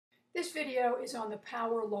This video is on the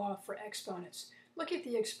power law for exponents. Look at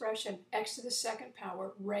the expression x to the second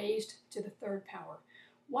power raised to the third power.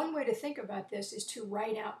 One way to think about this is to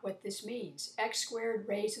write out what this means. X squared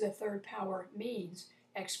raised to the third power means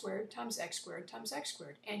x squared times x squared times x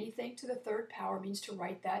squared. Anything to the third power means to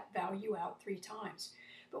write that value out 3 times.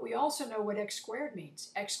 But we also know what x squared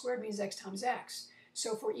means. X squared means x times x.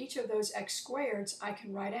 So for each of those x squareds, I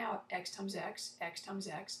can write out x times x, x times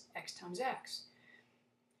x, x times x.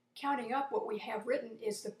 Counting up, what we have written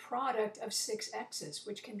is the product of 6 x's,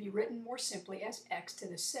 which can be written more simply as x to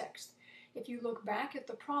the 6th. If you look back at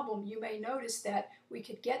the problem, you may notice that we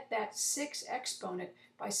could get that 6 exponent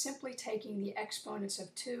by simply taking the exponents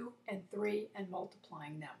of 2 and 3 and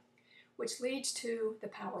multiplying them, which leads to the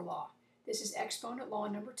power law. This is exponent law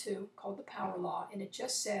number 2, called the power law, and it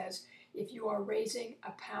just says if you are raising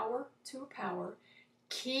a power to a power,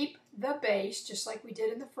 keep the base, just like we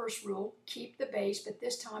did in the first rule, keep the base, but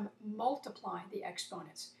this time multiply the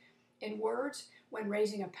exponents. In words, when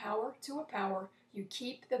raising a power to a power, you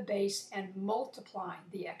keep the base and multiply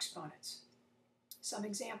the exponents. Some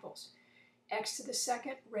examples. X to the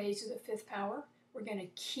second raised to the 5th power. We're going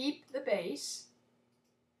to keep the base.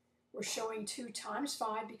 We're showing 2 times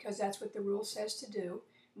 5 because that's what the rule says to do.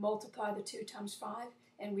 Multiply the 2 times 5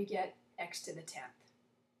 and we get x to the 10th.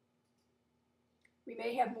 We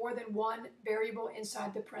may have more than one variable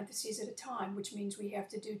inside the parentheses at a time, which means we have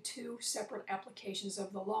to do 2 separate applications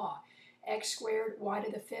of the law. X squared y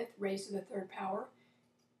to the 5th raised to the 3rd power.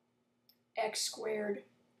 X squared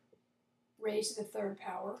raised to the 3rd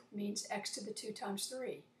power means x to the 2 times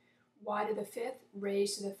 3. Y to the 5th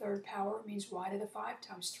raised to the 3rd power means y to the 5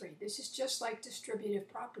 times 3. This is just like distributive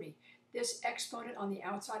property. This exponent on the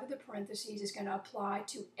outside of the parentheses is going to apply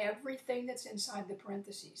to everything that's inside the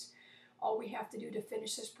parentheses. All we have to do to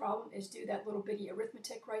finish this problem is do that little bitty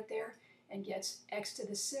arithmetic right there and gets x to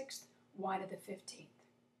the 6th, y to the 15th.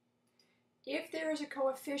 If there is a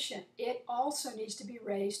coefficient, it also needs to be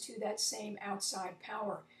raised to that same outside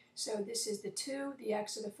power. So this is the 2, the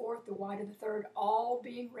x to the 4th, the y to the 3rd, all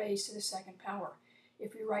being raised to the 2nd power.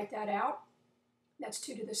 If we write that out, that's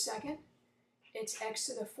 2 to the 2nd. It's x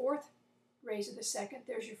to the 4th raised to the 2nd.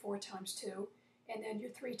 There's your 4 times 2, and then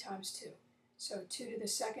your 3 times 2. So 2 to the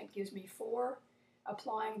 2nd gives me 4.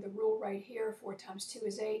 Applying the rule right here, 4 times 2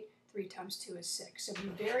 is 8, 3 times 2 is 6. So be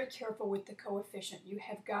very careful with the coefficient. You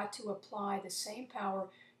have got to apply the same power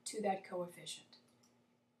to that coefficient.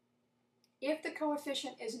 If the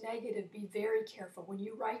coefficient is negative, be very careful. When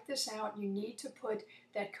you write this out, you need to put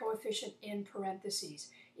that coefficient in parentheses.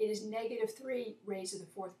 It is negative 3 raised to the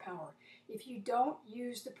 4th power. If you don't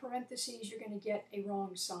use the parentheses, you're going to get a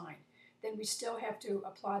wrong sign. Then we still have to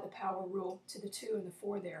apply the power rule to the 2 and the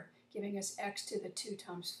 4 there, giving us x to the 2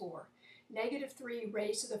 times 4. Negative 3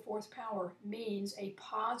 raised to the 4th power means a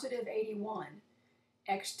positive 81.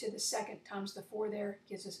 X to the 2nd times the 4 there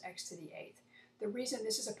gives us x to the 8th. The reason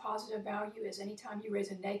this is a positive value is anytime you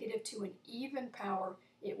raise a negative to an even power,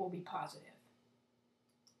 it will be positive.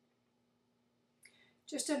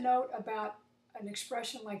 Just a note about an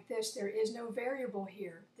expression like this, there is no variable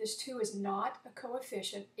here. This 2 is not a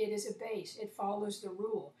coefficient, it is a base. It follows the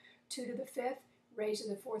rule. 2 to the 5th raised to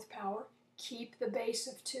the 4th power, keep the base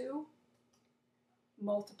of 2,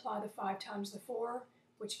 multiply the 5 times the 4,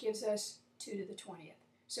 which gives us 2 to the 20th.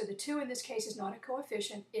 So the 2 in this case is not a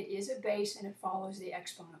coefficient, it is a base, and it follows the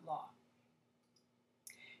exponent law.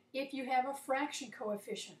 If you have a fraction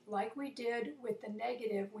coefficient, like we did with the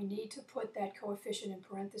negative, we need to put that coefficient in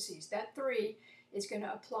parentheses. That 3 is going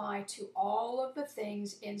to apply to all of the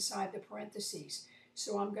things inside the parentheses.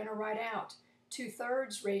 So I'm going to write out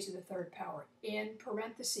 2/3 raised to the 3rd power in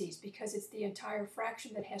parentheses because it's the entire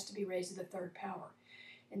fraction that has to be raised to the 3rd power.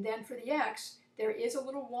 And then for the x, there is a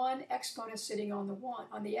little 1 exponent sitting on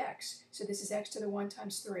the x. So this is x to the 1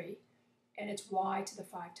 times 3, and it's y to the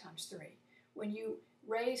 5 times 3. When you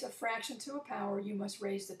raise a fraction to a power, you must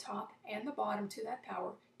raise the top and the bottom to that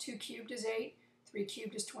power. 2 cubed is 8, 3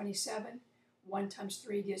 cubed is 27, 1 times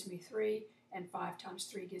 3 gives me 3, and 5 times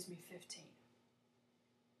 3 gives me 15.